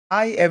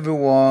Hi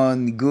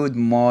everyone, good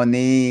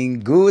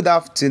morning, good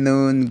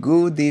afternoon,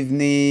 good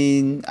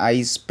evening. I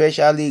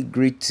especially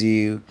greet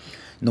you.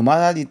 No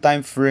matter the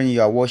time frame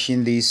you are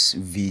watching this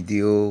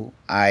video,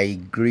 I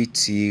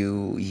greet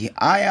you.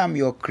 I am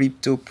your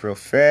crypto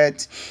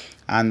prophet,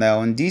 and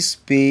on this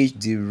page,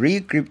 the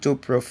real crypto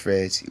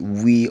prophet,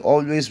 we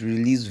always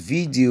release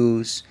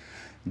videos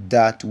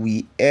that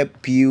will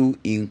help you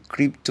in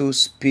crypto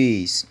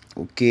space.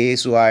 Okay,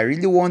 so I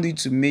really want you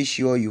to make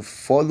sure you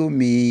follow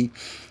me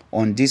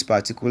on this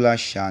particular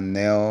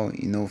channel,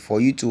 for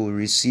you to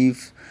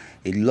receive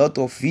a lot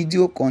of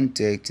video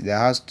content that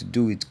has to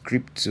do with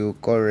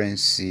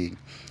cryptocurrency.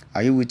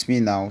 Are you with me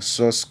now?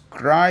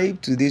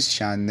 Subscribe to this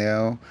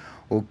channel.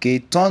 Okay,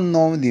 turn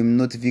on the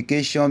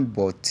notification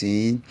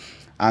button,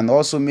 and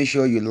also make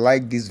sure you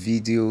like this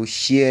video,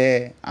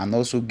 share, and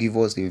also give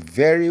us a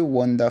very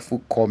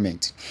wonderful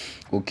comment.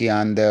 Okay,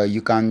 and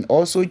you can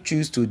also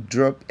choose to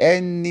drop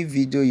any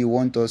video you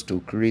want us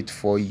to create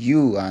for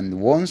you, and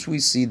once we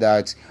see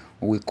that,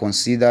 we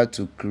consider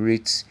to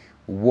create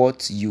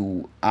what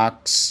you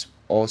ask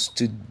us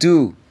to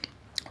do.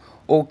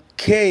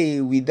 Okay,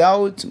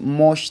 without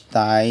much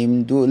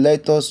time,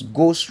 let us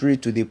go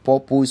straight to the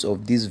purpose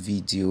of this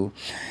video.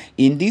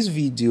 In this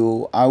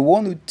video, I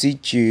want to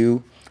teach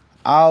you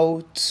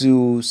how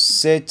to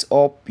set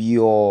up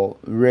your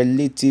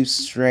relative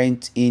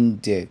strength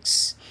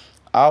index.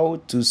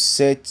 How to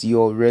set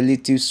your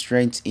relative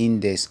strength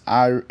index,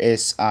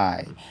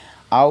 RSI.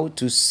 How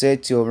to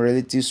set your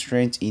relative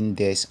strength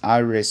index,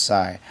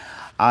 RSI.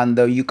 And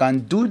you can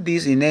do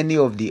this in any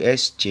of the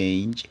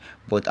exchange,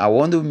 but I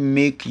want to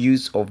make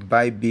use of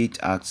Bybit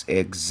as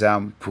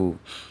example.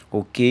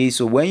 Okay,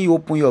 so when you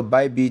open your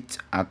Bybit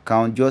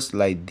account just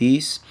like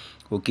this,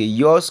 okay,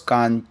 yours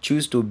can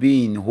choose to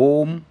be in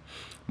home,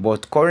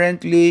 but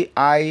currently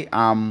I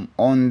am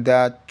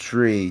under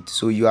trade,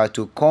 so you have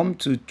to come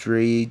to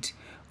trade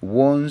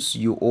once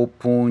you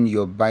open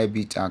your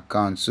Bybit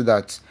account, so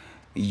that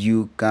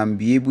you can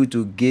be able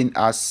to gain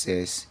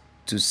access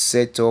to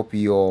set up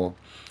your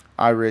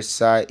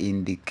RSI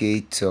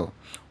indicator.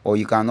 Or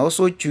you can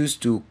also choose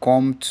to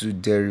come to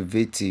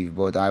derivative,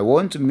 but I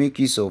want to make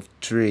use of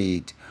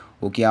trade.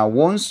 Okay, and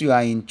once you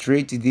are in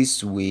trade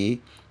this way,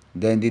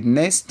 then the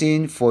next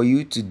thing for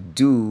you to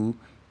do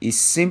is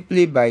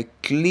simply by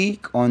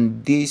click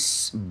on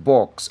this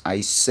box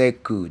I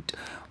circled.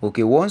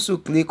 Okay, once you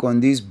click on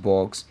this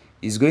box,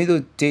 it's going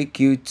to take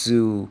you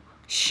to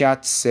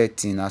chart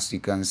setting, as you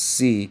can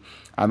see,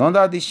 and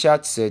under the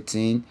chart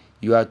setting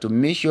you have to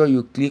make sure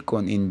you click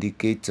on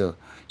indicator.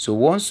 So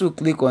once you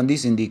click on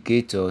these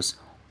indicators,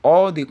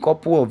 all the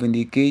couple of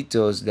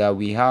indicators that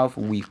we have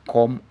will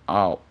come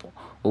up.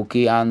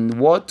 Okay, and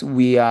what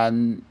we are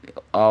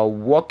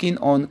working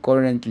on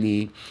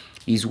currently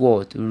is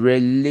what?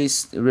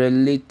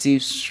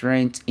 Relative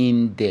strength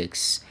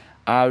index,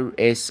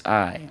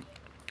 RSI.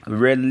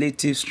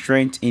 Relative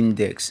strength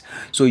index.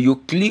 So you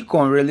click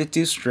on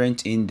relative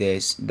strength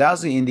index.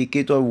 That's the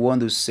indicator we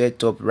want to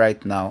set up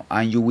right now,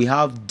 and you will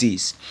have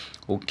this.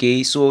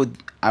 Okay, so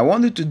I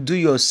want you to do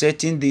your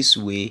setting this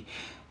way.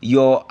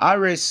 Your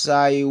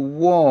RSI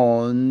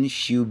 1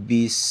 should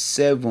be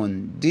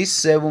 7. This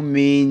 7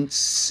 means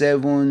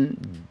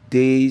 7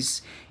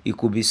 days. It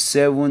could be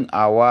 7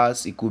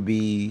 hours, it could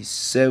be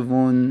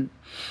 7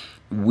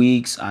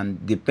 weeks,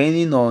 and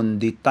depending on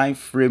the time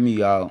frame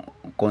you are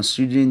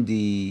considering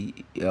the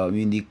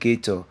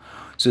indicator.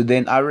 So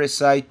then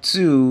RSI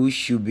 2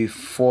 should be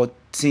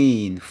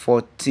 14.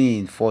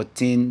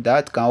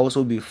 That can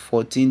also be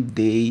 14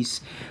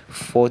 days,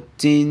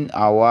 14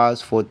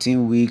 hours,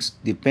 14 weeks,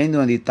 depending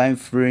on the time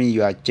frame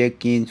you are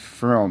checking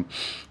from.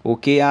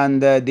 Okay,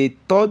 and the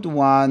third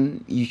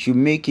one, you should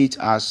make it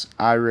as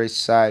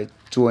RSI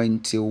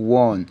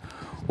 21.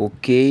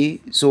 Okay,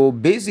 so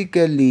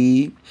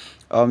basically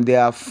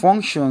there are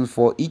functions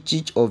for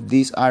each of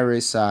these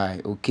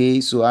RSI.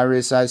 Okay, so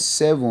RSI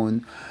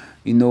 7,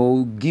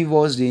 give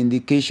us the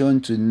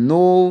indication to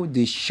know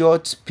the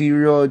short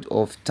period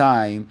of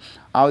time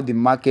how the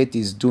market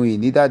is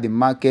doing, either the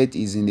market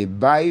is in the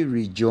buy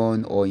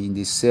region or in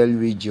the sell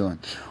region.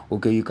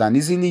 Okay, you can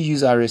easily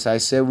use RSI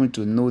 7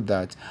 to know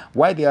that,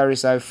 while the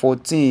RSI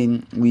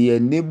 14 will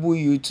enable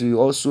you to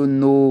also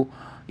know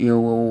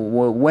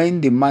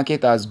when the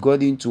market has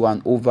got into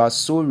an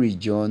oversold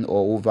region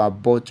or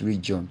overbought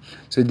region.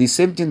 So the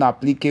same thing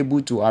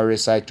applicable to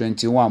RSI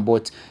 21,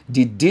 but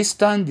the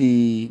distance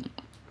the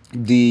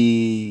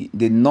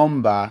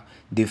number,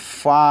 the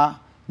far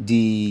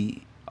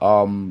the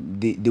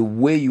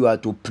way you are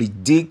to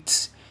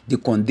predict the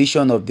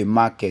condition of the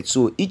market.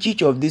 So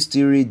each of these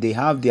theory, they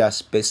have their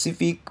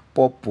specific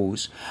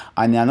purpose,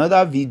 and in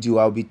another video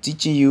I'll be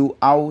teaching you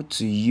how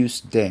to use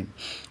them.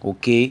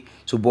 Okay,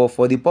 so but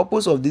for the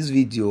purpose of this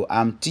video,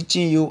 I'm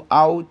teaching you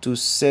how to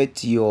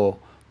set your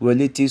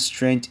relative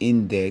strength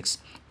index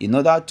in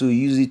order to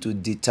use it to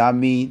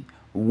determine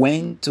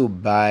when to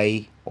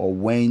buy or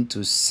when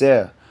to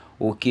sell.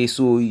 Okay,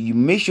 so you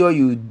make sure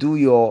you do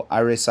your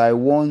RSI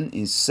 1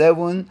 in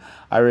 7,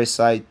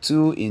 RSI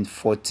 2 in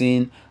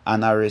 14,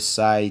 and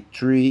RSI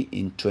 3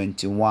 in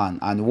 21.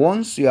 And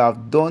once you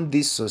have done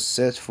this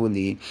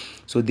successfully,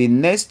 so the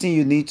next thing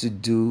you need to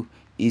do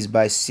is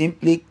by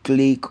simply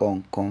click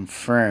on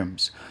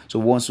confirms. So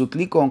once you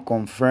click on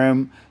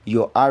confirm,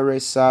 your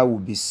RSI will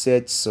be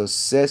set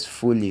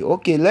successfully.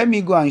 Okay, let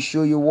me go and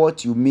show you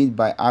what you mean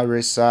by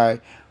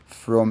RSI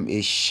from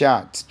a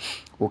chart.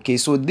 Okay,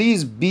 so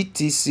this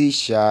BTC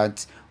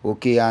chart.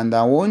 Okay, and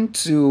I want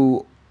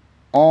to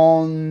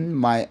on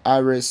my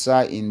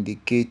RSI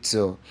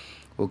indicator.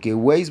 Okay,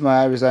 where is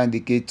my RSI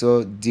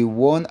indicator? The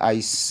one I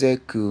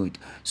circled.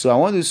 So I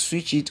want to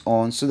switch it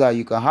on so that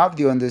you can have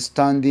the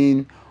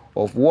understanding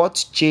of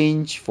what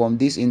changed from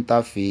this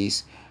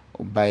interface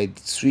by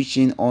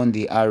switching on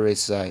the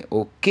RSI.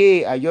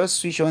 Okay, I just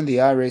switch on the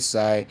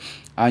RSI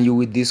and you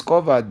will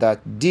discover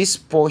that this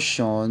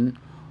portion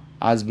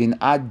has been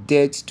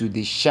added to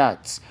the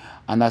chart,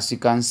 and as you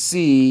can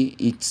see,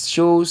 it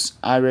shows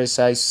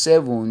RSI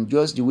 7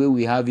 just the way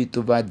we have it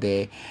over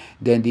there.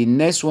 Then the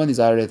next one is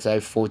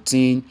RSI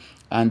 14,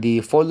 and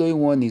the following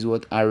one is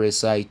what,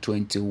 RSI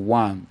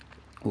 21.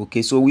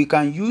 Okay, so we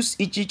can use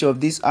each of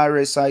these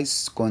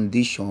RSI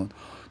condition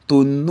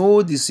to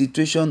know the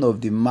situation of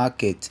the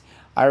market.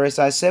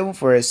 RSI 7,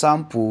 for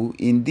example,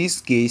 in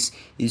this case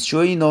is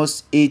showing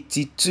us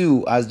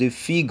 82 as the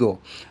figure,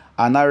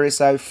 and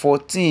RSI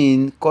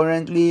 14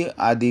 currently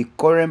at the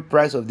current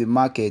price of the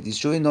market is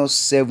showing us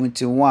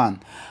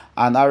 71,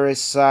 and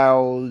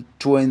RSI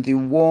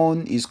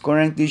 21 is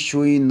currently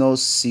showing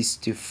us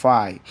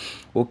 65.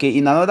 Okay,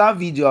 in another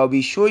video I'll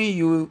be showing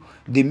you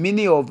the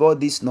meaning of all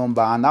this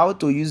number and how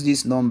to use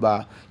this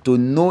number to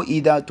know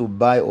either to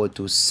buy or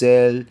to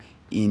sell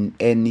in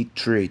any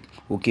trade.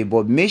 Okay,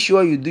 but make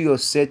sure you do your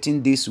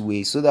setting this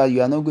way so that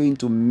you are not going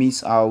to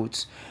miss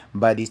out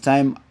by the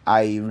time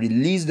I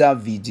release that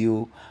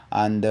video,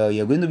 and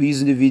you're going to be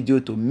using the video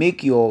to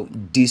make your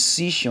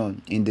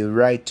decision in the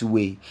right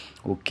way.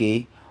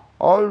 Okay,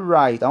 all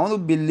right, I want to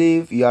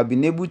believe you have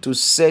been able to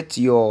set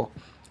your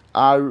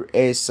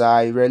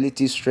RSI,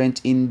 relative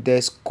strength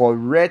index,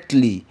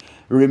 correctly.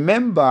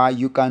 Remember,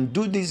 you can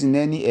do this in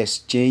any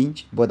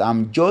exchange, but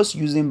I'm just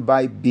using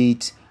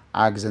Bybit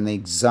as an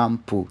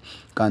example.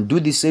 You can do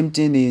the same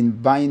thing in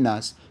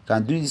Binance, you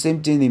can do the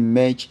same thing in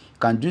Merge, you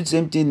can do the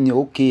same thing in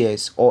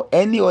OKX or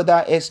any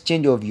other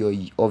exchange of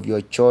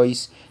your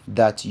choice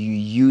that you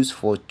use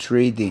for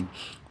trading.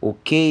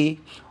 Okay,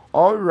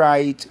 all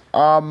right,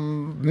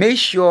 make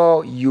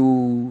sure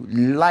you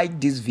like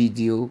this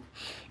video.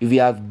 If you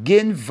have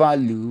gained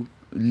value,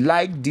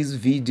 like this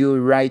video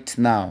right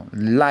now,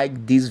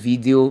 like this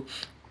video,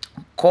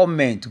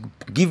 comment,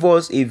 give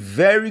us a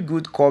very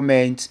good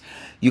comment.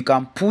 You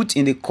can put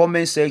in the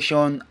comment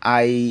section,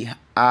 I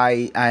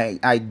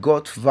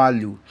got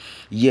value.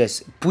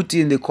 Yes, put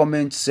in the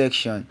comment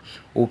section.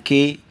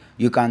 Okay,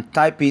 you can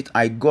type it,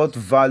 I got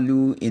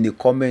value, in the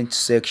comment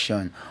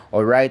section.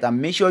 All right,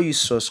 and make sure you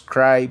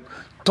subscribe,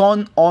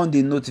 turn on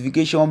the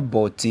notification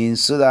button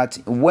so that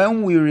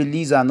when we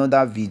release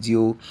another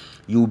video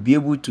you'll be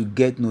able to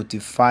get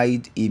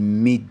notified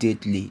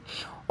immediately.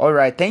 All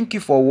right, thank you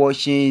for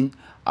watching.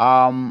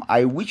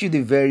 I wish you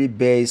the very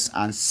best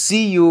and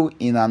see you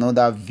in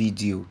another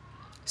video.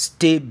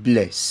 Stay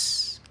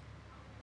blessed.